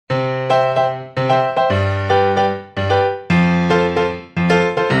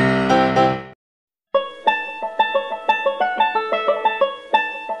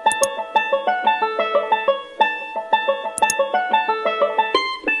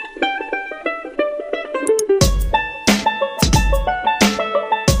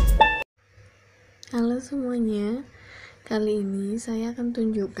semuanya, kali ini saya akan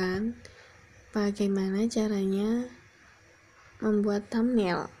tunjukkan bagaimana caranya membuat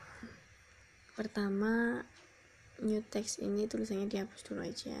thumbnail. Pertama, new text ini tulisannya dihapus dulu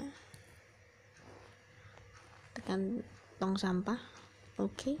aja, tekan tong sampah,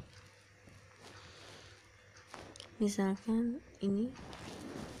 oke. Misalkan ini,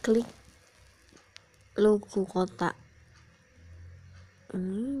 klik logo kotak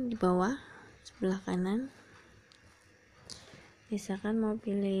ini di bawah sebelah kanan. Misalkan mau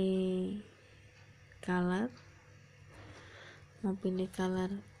pilih color,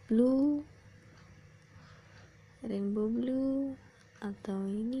 blue, rainbow blue, atau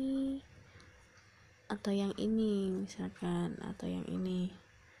ini, atau yang ini misalkan, atau yang ini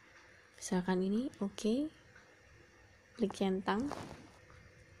misalkan ini, oke. Klik centang,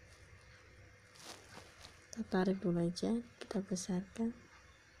 kita tarik dulu aja, kita besarkan,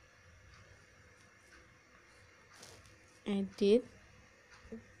 edit,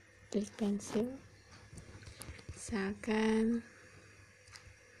 klik pensil. Misalkan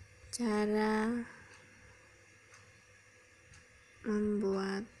cara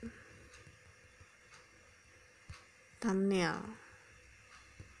membuat thumbnail.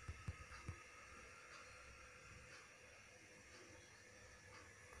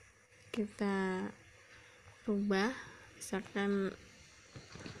 Kita rubah, misalkan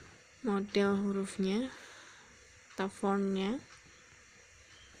model hurufnya atau fontnya.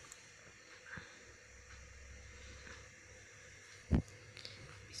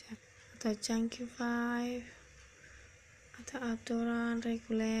 Bisa atau chunky 5 atau aturan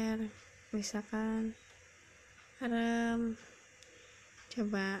reguler, misalkan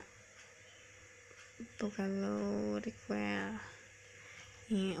coba buka lo require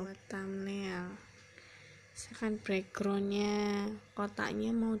ini buat thumbnail. Misalkan backgroundnya,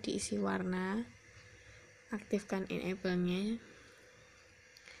 kotaknya mau diisi warna, aktifkan enable-nya,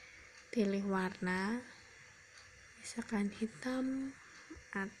 pilih warna, misalkan hitam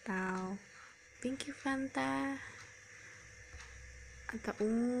atau pinky fanta atau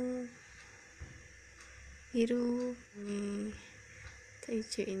ungu, biru, ini atau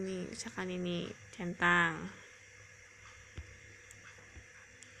hijau, ini misalkan ini centang.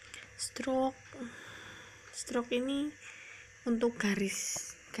 Stroke ini untuk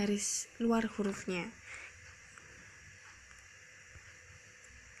garis luar hurufnya.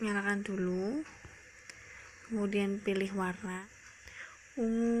 Nyalakan dulu, kemudian pilih warna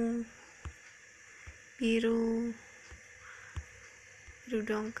ungu, biru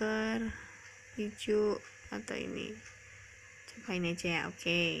dongker, hijau, atau ini coba ini aja ya,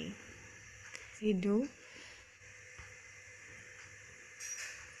 oke. Hidup,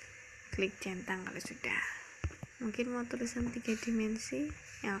 klik centang kalau sudah. Mungkin mau tulisan 3 dimensi,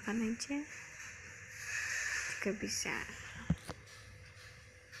 nyalakan aja juga bisa.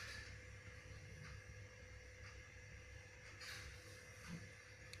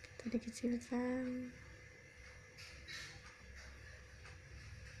 Kita dikecilkan,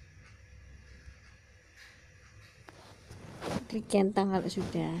 klik centang kalau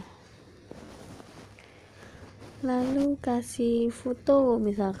sudah. Lalu kasih foto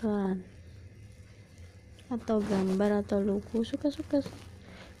misalkan, atau gambar atau logo, suka-suka.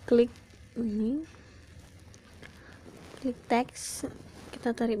 Klik ini, klik teks,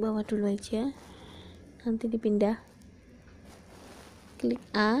 kita tarik bawah dulu aja, nanti dipindah. Klik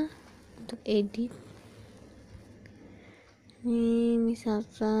A untuk edit. Ini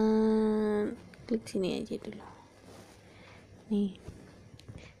misalkan klik sini aja dulu, nih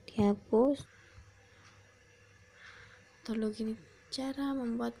dihapus. Atau login cara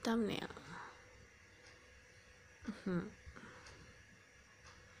membuat thumbnail.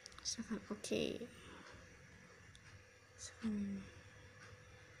 Misalkan oke.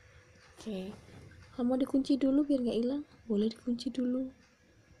 Kalau mau dikunci dulu biar nggak hilang, boleh dikunci dulu.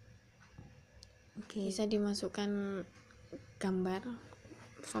 Oke. Bisa dimasukkan gambar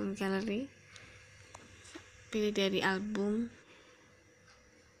from gallery, pilih dari album.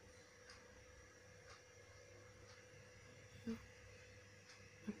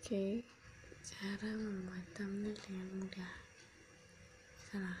 Oke, cara membuat thumbnail dengan mudah.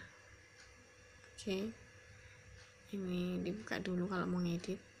 Salah. Oke, ini dibuka dulu kalau mau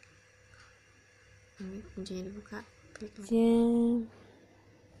ngedit. Ini kuncinya dibuka, klik aja.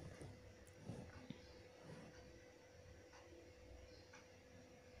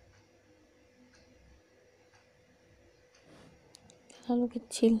 Terlalu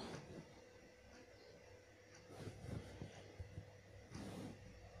kecil.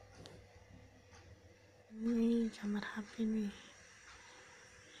 Ini gambar HP nih.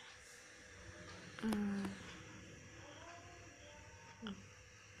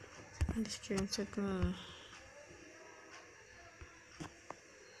 di screenshot nih.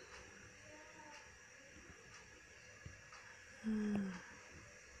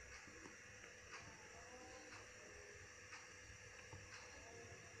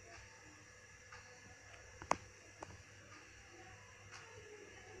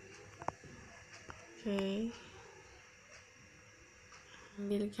 Oke,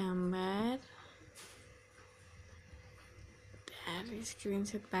 ambil gambar dari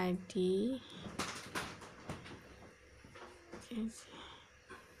screenshot tadi. Oke.